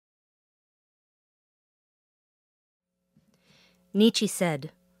Nietzsche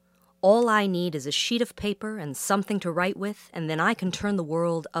said, "All I need is a sheet of paper and something to write with, and then I can turn the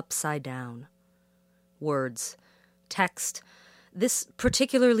world upside down." Words, text, this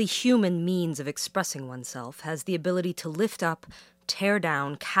particularly human means of expressing oneself has the ability to lift up, tear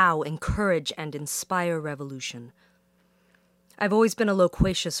down, cow, encourage, and inspire revolution. I've always been a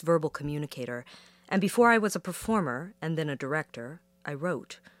loquacious verbal communicator, and before I was a performer and then a director, I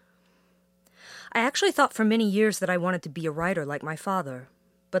wrote. I actually thought for many years that I wanted to be a writer like my father,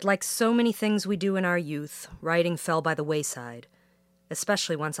 but like so many things we do in our youth, writing fell by the wayside,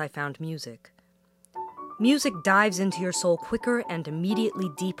 especially once I found music. Music dives into your soul quicker and immediately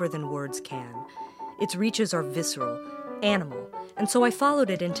deeper than words can. Its reaches are visceral, animal, and so I followed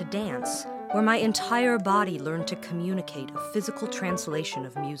it into dance, where my entire body learned to communicate a physical translation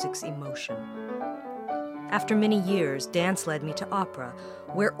of music's emotion. After many years, dance led me to opera,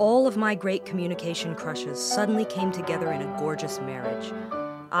 where all of my great communication crushes suddenly came together in a gorgeous marriage.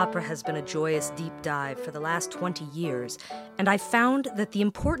 Opera has been a joyous deep dive for the last 20 years, and I found that the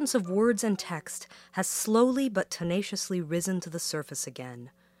importance of words and text has slowly but tenaciously risen to the surface again.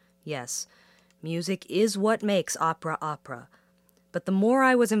 Yes, music is what makes opera opera. But the more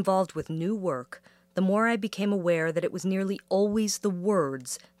I was involved with new work, the more I became aware that it was nearly always the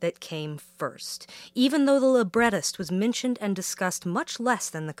words that came first, even though the librettist was mentioned and discussed much less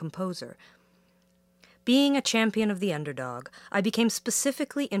than the composer. Being a champion of the underdog, I became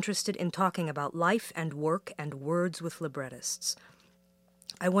specifically interested in talking about life and work and words with librettists.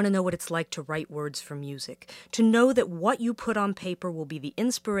 I want to know what it's like to write words for music, to know that what you put on paper will be the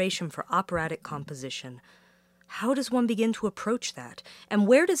inspiration for operatic composition. How does one begin to approach that? And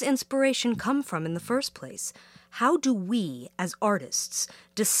where does inspiration come from in the first place? How do we, as artists,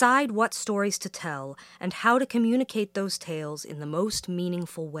 decide what stories to tell and how to communicate those tales in the most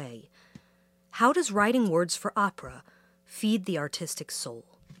meaningful way? How does writing words for opera feed the artistic soul?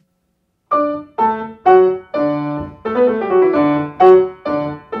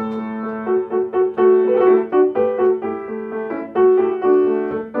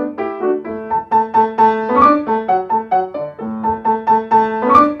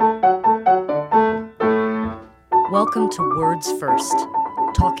 Welcome to Words First,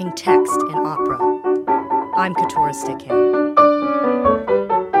 talking text in opera. I'm Keturah Stickham.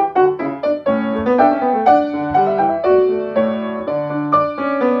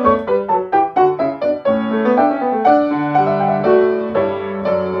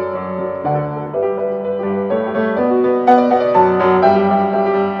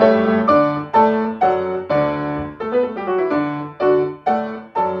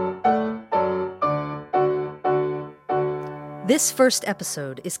 This first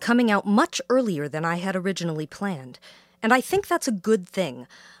episode is coming out much earlier than I had originally planned, and I think that's a good thing.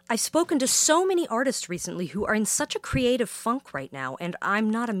 I've spoken to so many artists recently who are in such a creative funk right now, and I'm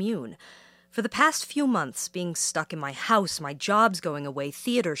not immune. For the past few months, being stuck in my house, my jobs going away,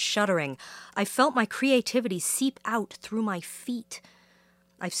 theaters shuttering, I felt my creativity seep out through my feet.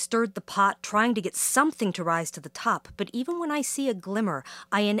 I've stirred the pot, trying to get something to rise to the top, but even when I see a glimmer,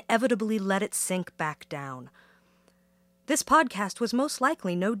 I inevitably let it sink back down. This podcast was most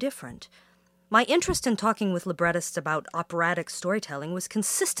likely no different. My interest in talking with librettists about operatic storytelling was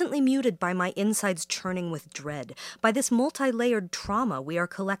consistently muted by my insides churning with dread, by this multi-layered trauma we are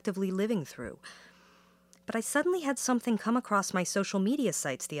collectively living through. But I suddenly had something come across my social media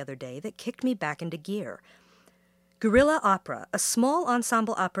sites the other day that kicked me back into gear. Guerrilla Opera, a small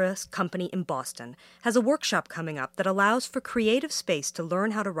ensemble opera company in Boston, has a workshop coming up that allows for creative space to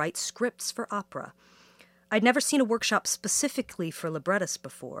learn how to write scripts for opera. I'd never seen a workshop specifically for librettists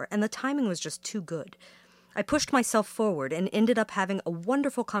before, and the timing was just too good. I pushed myself forward and ended up having a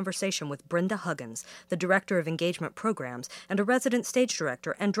wonderful conversation with Brenda Huggins, the director of engagement programs and a resident stage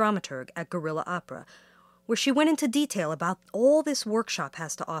director and dramaturg at Guerrilla Opera, where she went into detail about all this workshop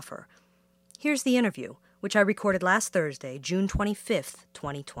has to offer. Here's the interview, which I recorded last Thursday, June 25th,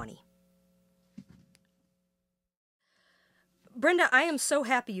 2020. Brenda, I am so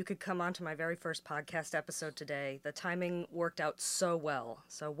happy you could come on to my very first podcast episode today. The timing worked out so well,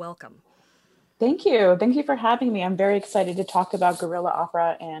 so welcome. Thank you. Thank you for having me. I'm very excited to talk about Guerrilla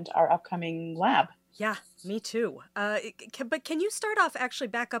Opera and our upcoming lab. Yeah, me too. But can you start off, actually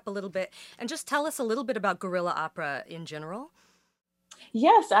back up a little bit, and just tell us a little bit about Guerrilla Opera in general?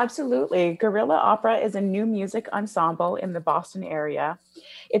 Yes, absolutely. Guerrilla Opera is a new music ensemble in the Boston area.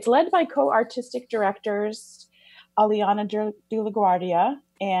 It's led by co-artistic directors Aliana de la Guardia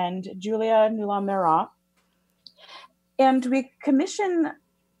and Julia Nula-Merat. And we commission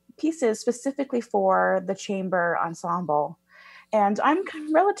pieces specifically for the chamber ensemble. And I'm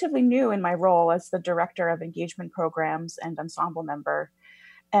relatively new in my role as the director of engagement programs and ensemble member.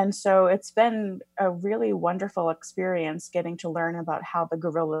 And so it's been a really wonderful experience getting to learn about how the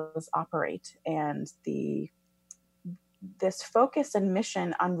Gorillas operate and this focus and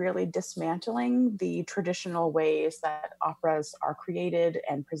mission on really dismantling the traditional ways that operas are created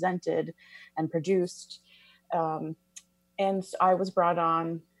and presented and produced. And I was brought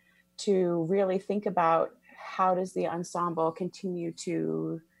on to really think about how does the ensemble continue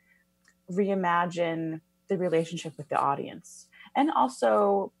to reimagine the relationship with the audience, and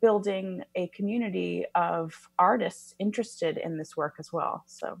also building a community of artists interested in this work as well.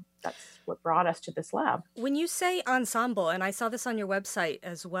 So that's what brought us to this lab. When you say ensemble, and I saw this on your website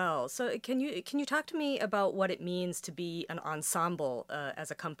as well, so can you talk to me about what it means to be an ensemble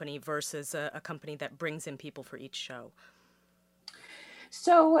as a company versus a company that brings in people for each show?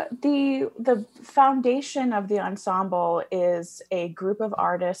 So the foundation of the ensemble is a group of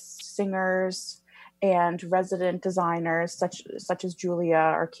artists, singers, and resident designers, such as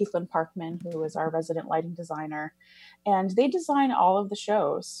Julia or Keithlin Parkman, who is our resident lighting designer, and they design all of the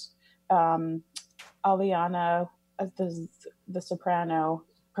shows. Aliana, the soprano,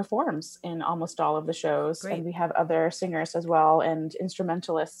 performs in almost all of the shows. Great. And we have other singers as well and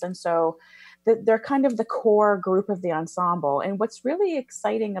instrumentalists, and so they're kind of the core group of the ensemble. And what's really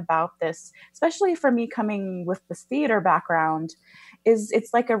exciting about this, especially for me coming with this theater background, is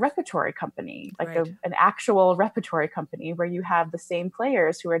it's like a repertory company, like right. An actual repertory company where you have the same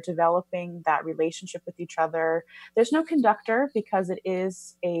players who are developing that relationship with each other. There's no conductor because it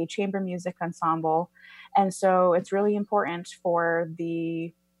is a chamber music ensemble. And so it's really important for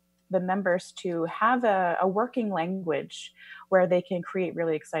the members to have a working language where they can create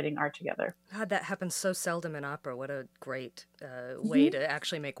really exciting art together. God, that happens so seldom in opera. What a great way to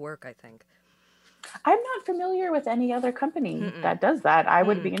actually make work, I think. I'm not familiar with any other company that does that. I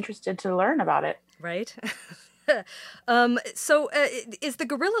would be interested to learn about it. Right? So is the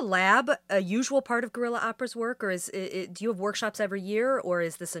Gorilla Lab a usual part of Gorilla Opera's work, or do you have workshops every year, or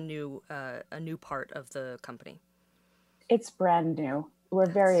is this a new part of the company? It's brand new. We're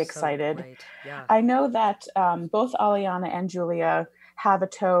very excited. So great. Yeah. I know that both Aliana and Julia have a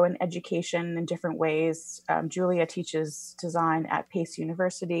toe in education in different ways. Julia teaches design at Pace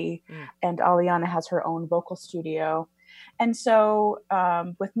University, and Aliana has her own vocal studio. And so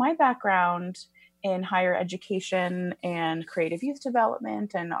with my background in higher education and creative youth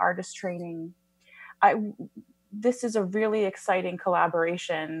development and artist training, this is a really exciting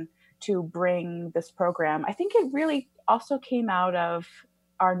collaboration to bring this program. I think it really also came out of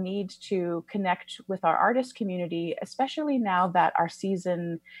our need to connect with our artist community, especially now that our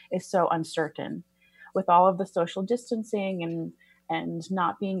season is so uncertain with all of the social distancing and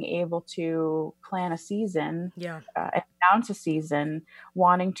not being able to plan a season, announce a season,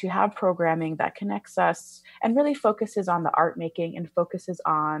 wanting to have programming that connects us and really focuses on the art making and focuses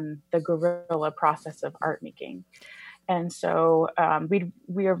on the guerrilla process of art making. And so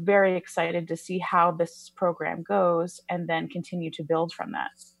we are very excited to see how this program goes and then continue to build from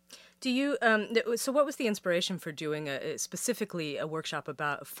that. Do you? So what was the inspiration for doing specifically a workshop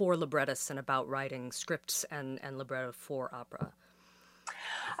for librettists and about writing scripts and libretto for opera?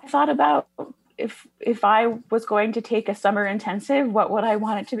 I thought about if I was going to take a summer intensive, what would I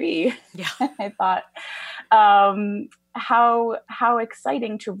want it to be? Yeah. I thought how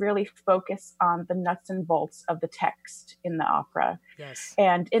exciting to really focus on the nuts and bolts of the text in the opera. Yes.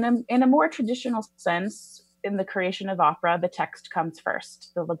 And in a more traditional sense, in the creation of opera, the text comes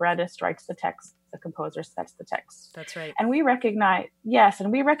first. The librettist writes the text, the composer sets the text. That's right. And we recognize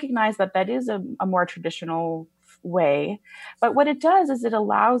that is a more traditional way. But what it does is it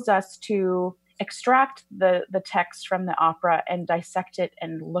allows us to extract the text from the opera and dissect it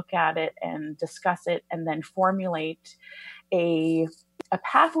and look at it and discuss it and then formulate a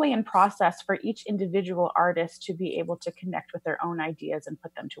pathway and process for each individual artist to be able to connect with their own ideas and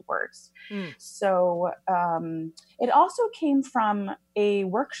put them to words. So it also came from a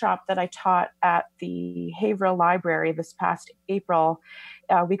workshop that I taught at the Haverhill Library this past April.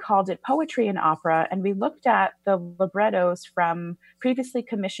 We called it Poetry in Opera, and we looked at the librettos from previously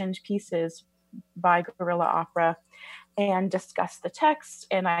commissioned pieces by Gorilla Opera and discussed the text,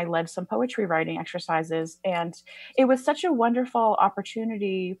 and I led some poetry writing exercises. And it was such a wonderful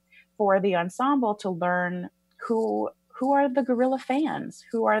opportunity for the ensemble to learn who are the Gorilla fans,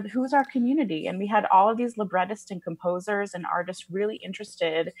 who's our community. And we had all of these librettists and composers and artists really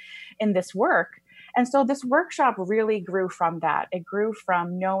interested in this work. And so this workshop really grew from that. It grew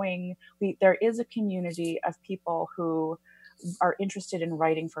from knowing there is a community of people who are interested in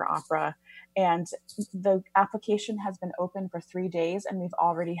writing for opera. And the application has been open for 3 days, and we've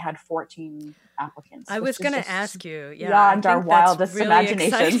already had 14 applicants. I was going to ask you, beyond our wildest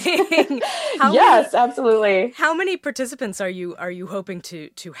imaginations. Yes, absolutely. How many participants are you hoping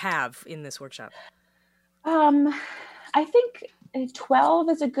to have in this workshop? I think 12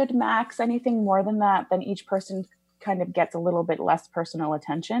 is a good max. Anything more than that, then each person kind of gets a little bit less personal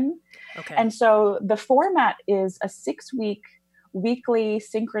attention. Okay. And so the format is a 6-week weekly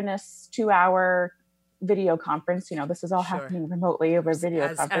synchronous 2-hour video conference. This is all happening remotely over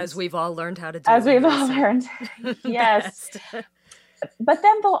video conference. As we've all learned how to do. As we've all learned. Yes. But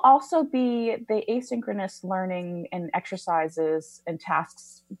then there'll also be the asynchronous learning and exercises and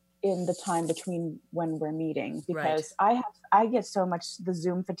tasks in the time between when we're meeting, because I get so much, the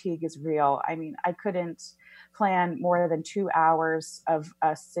Zoom fatigue is real. I mean, I couldn't plan more than 2 hours of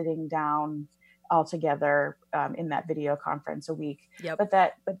us sitting down all together in that video conference a week. Yep. But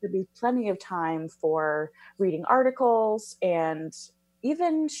there'd be plenty of time for reading articles and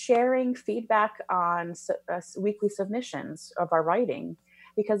even sharing feedback on weekly submissions of our writing,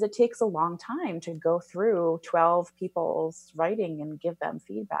 because it takes a long time to go through 12 people's writing and give them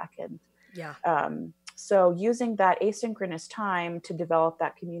feedback. And so using that asynchronous time to develop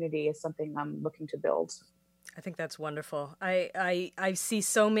that community is something I'm looking to build. I think that's wonderful. I see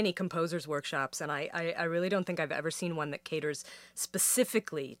so many composers' workshops, and I really don't think I've ever seen one that caters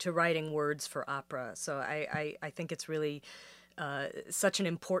specifically to writing words for opera. So I think it's really such an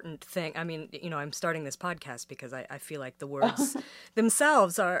important thing. I mean, I'm starting this podcast because I feel like the words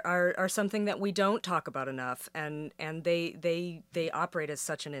themselves are something that we don't talk about enough, and they operate as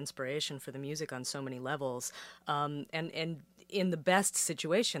such an inspiration for the music on so many levels. And in the best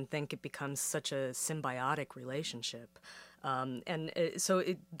situation, think it becomes such a symbiotic relationship. So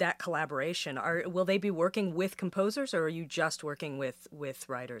that collaboration, will they be working with composers, or are you just working with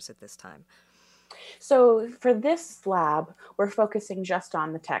writers at this time? So for this lab, we're focusing just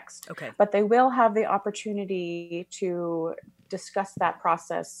on the text. Okay. But they will have the opportunity to discuss that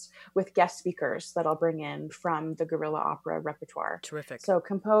process with guest speakers that I'll bring in from the Guerrilla Opera repertoire. Terrific. So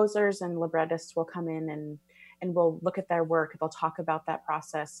composers and librettists will come in and we'll look at their work. They'll talk about that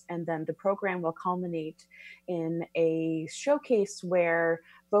process. And then the program will culminate in a showcase where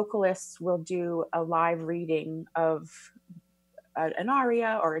vocalists will do a live reading of an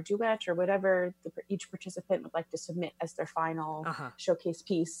aria or a duet or whatever each participant would like to submit as their final showcase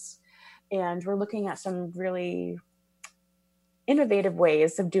piece. And we're looking at some really innovative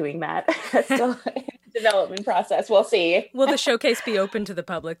ways of doing that. Still in the development process. We'll see. Will the showcase be open to the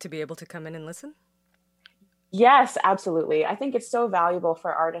public to be able to come in and listen? Yes, absolutely. I think it's so valuable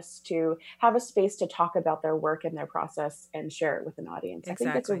for artists to have a space to talk about their work and their process and share it with an audience. Exactly.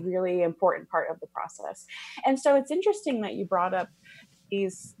 I think it's a really important part of the process. And so it's interesting that you brought up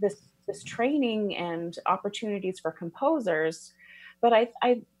this training and opportunities for composers. But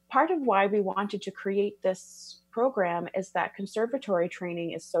I part of why we wanted to create this program is that conservatory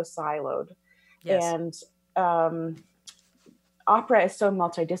training is so siloed. Yes. And opera is so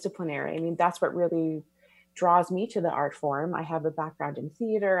multidisciplinary. I mean, that's what really draws me to the art form. I have a background in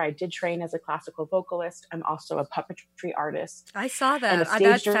theater. I did train as a classical vocalist. I'm also a puppetry artist. I saw that. And a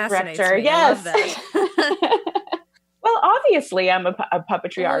stage fascinates director. Me. Yes. I love that. Well, obviously, I'm a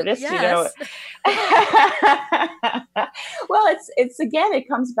puppetry artist. Yes. Well, it's again, it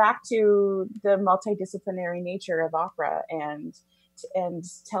comes back to the multidisciplinary nature of opera and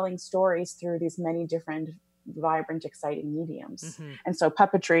telling stories through these many different vibrant, exciting mediums. Mm-hmm. And so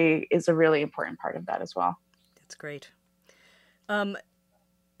puppetry is a really important part of that as well. That's great.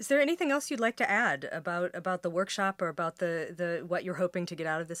 Is there anything else you'd like to add about the workshop or about the what you're hoping to get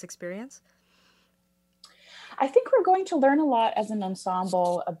out of this experience? I think we're going to learn a lot as an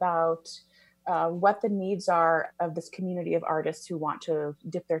ensemble about what the needs are of this community of artists who want to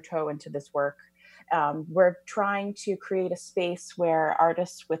dip their toe into this work. We're trying to create a space where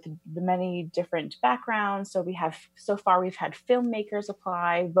artists with the many different backgrounds. So we've had filmmakers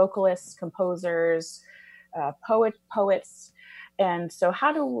apply, vocalists, composers, poets. And so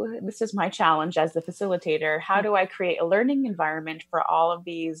this is my challenge as the facilitator, how do I create a learning environment for all of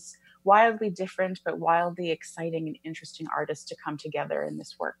these wildly different, but wildly exciting and interesting artists to come together in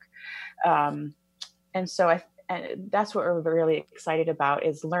this work? And so that's what we're really excited about,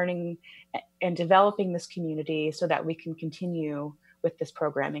 is learning and developing this community so that we can continue with this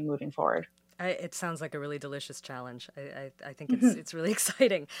programming moving forward. It sounds like a really delicious challenge. I think it's really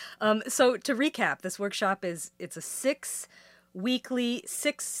exciting. So to recap, this workshop it's a 6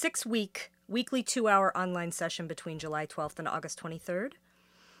 week weekly 2-hour online session between July 12th and August 23rd.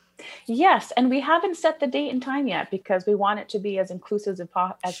 Yes, and we haven't set the date and time yet because we want it to be as inclusive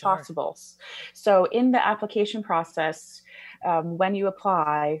as Sure. possible. So in the application process, when you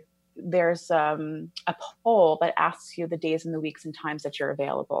apply, there's a poll that asks you the days and the weeks and times that you're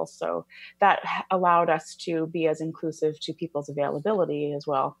available. So that allowed us to be as inclusive to people's availability as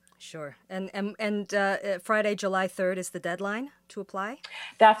well. Sure. And Friday, July 3rd is the deadline to apply?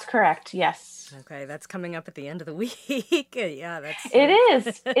 That's correct, yes. Okay, that's coming up at the end of the week. Yeah, that's... It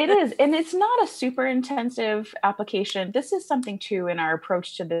is. It is. And it's not a super intensive application. This is something, too, in our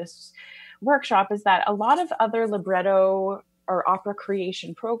approach to this workshop, is that a lot of other libretto or opera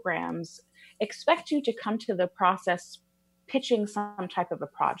creation programs expect you to come to the process pitching some type of a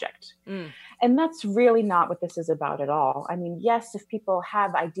project. And that's really not what this is about at all. I mean, yes, if people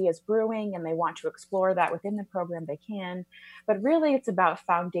have ideas brewing and they want to explore that within the program, they can. But really, it's about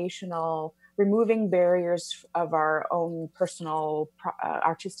foundational, removing barriers of our own personal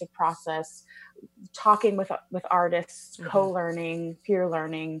artistic process, talking with artists, co-learning, peer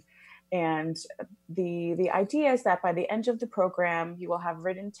learning. And the idea is that by the end of the program, you will have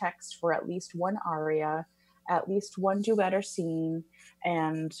written text for at least one aria, at least one duet or scene,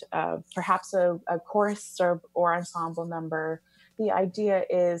 and perhaps a chorus or ensemble number. The idea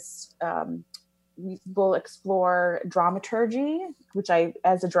is we will explore dramaturgy, which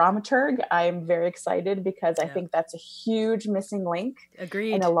as a dramaturg, I'm very excited because I think that's a huge missing link.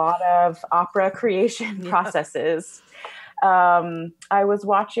 Agreed. In a lot of opera creation processes. I was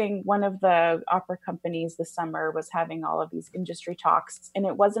watching one of the opera companies this summer was having all of these industry talks, and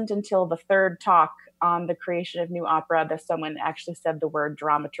it wasn't until the third talk on the creation of new opera that someone actually said the word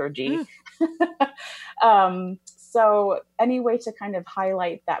dramaturgy. So any way to kind of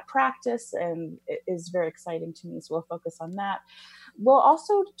highlight that practice and it is very exciting to me. So we'll focus on that. We'll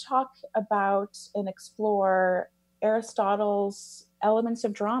also talk about and explore Aristotle's elements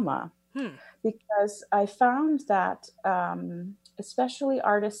of drama. Because I found that especially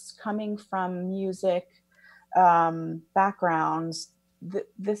artists coming from music backgrounds,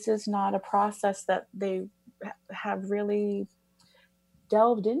 this is not a process that they have really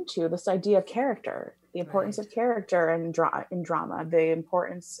delved into, this idea of character, the importance of character in drama, the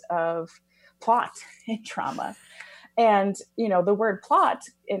importance of plot in drama. And, the word plot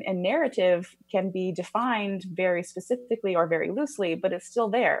and narrative can be defined very specifically or very loosely, but it's still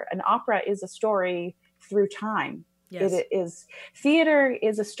there. An opera is a story through time. Yes. Theater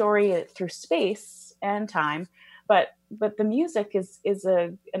is a story through space and time, but the music is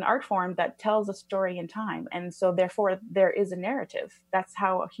an art form that tells a story in time. And so therefore there is a narrative. That's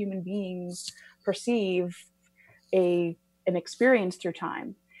how human beings perceive an experience through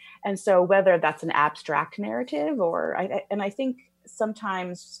time. And so whether that's an abstract narrative I think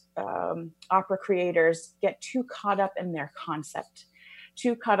sometimes opera creators get too caught up in their concept,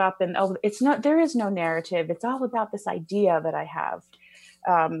 too caught up in, there is no narrative. It's all about this idea that I have.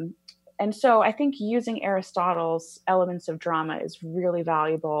 And so I think using Aristotle's elements of drama is really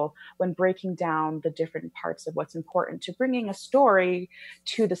valuable when breaking down the different parts of what's important to bringing a story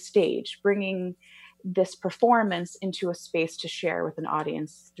to the stage, bringing this performance into a space to share with an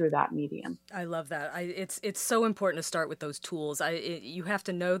audience through that medium. I love that. It's so important to start with those tools. You have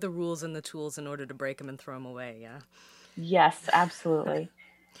to know the rules and the tools in order to break them and throw them away. Yeah. Yes, absolutely.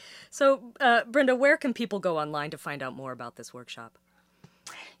 So, Brenda, where can people go online to find out more about this workshop?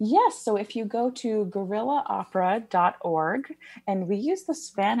 Yes, so if you go to guerrillaopera.org, and we use the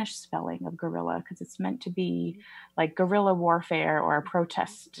Spanish spelling of guerrilla because it's meant to be like guerrilla warfare or a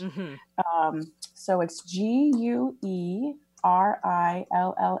protest. So it's GUERILLA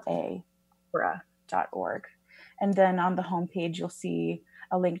opera.org. And then on the homepage, you'll see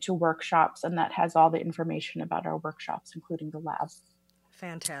a link to workshops, and that has all the information about our workshops, including the lab.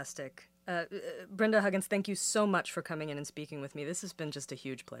 Fantastic. Brenda Huggins, thank you so much for coming in and speaking with me. This has been just a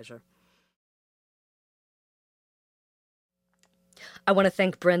huge pleasure. I want to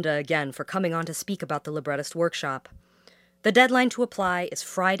thank Brenda again for coming on to speak about the Librettist Workshop. The deadline to apply is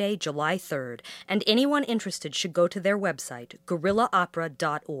Friday, July 3rd, and anyone interested should go to their website,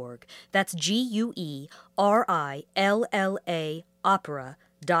 guerrillaopera.org. That's GUERILLA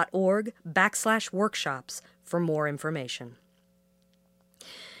opera.org/workshops for more information.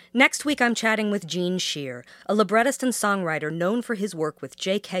 Next week, I'm chatting with Gene Shear, a librettist and songwriter known for his work with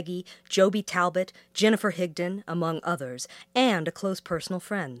Jake Heggie, Joby Talbot, Jennifer Higdon, among others, and a close personal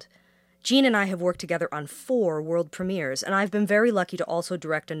friend. Gene and I have worked together on 4 world premieres, and I've been very lucky to also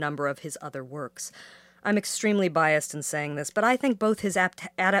direct a number of his other works. I'm extremely biased in saying this, but I think both his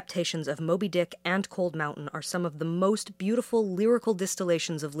adaptations of Moby Dick and Cold Mountain are some of the most beautiful lyrical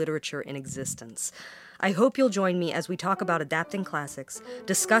distillations of literature in existence. I hope you'll join me as we talk about adapting classics,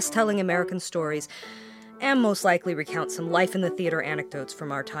 discuss telling American stories, and most likely recount some life in the theater anecdotes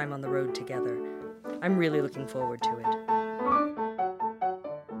from our time on the road together. I'm really looking forward to it.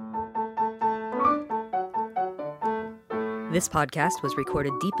 This podcast was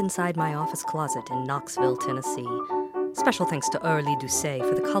recorded deep inside my office closet in Knoxville, Tennessee. Special thanks to Early Doucet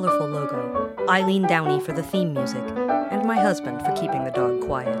for the colorful logo, Eileen Downey for the theme music, and my husband for keeping the dog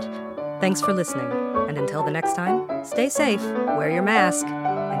quiet. Thanks for listening, and until the next time, stay safe, wear your mask,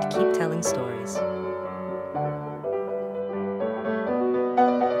 and keep telling stories.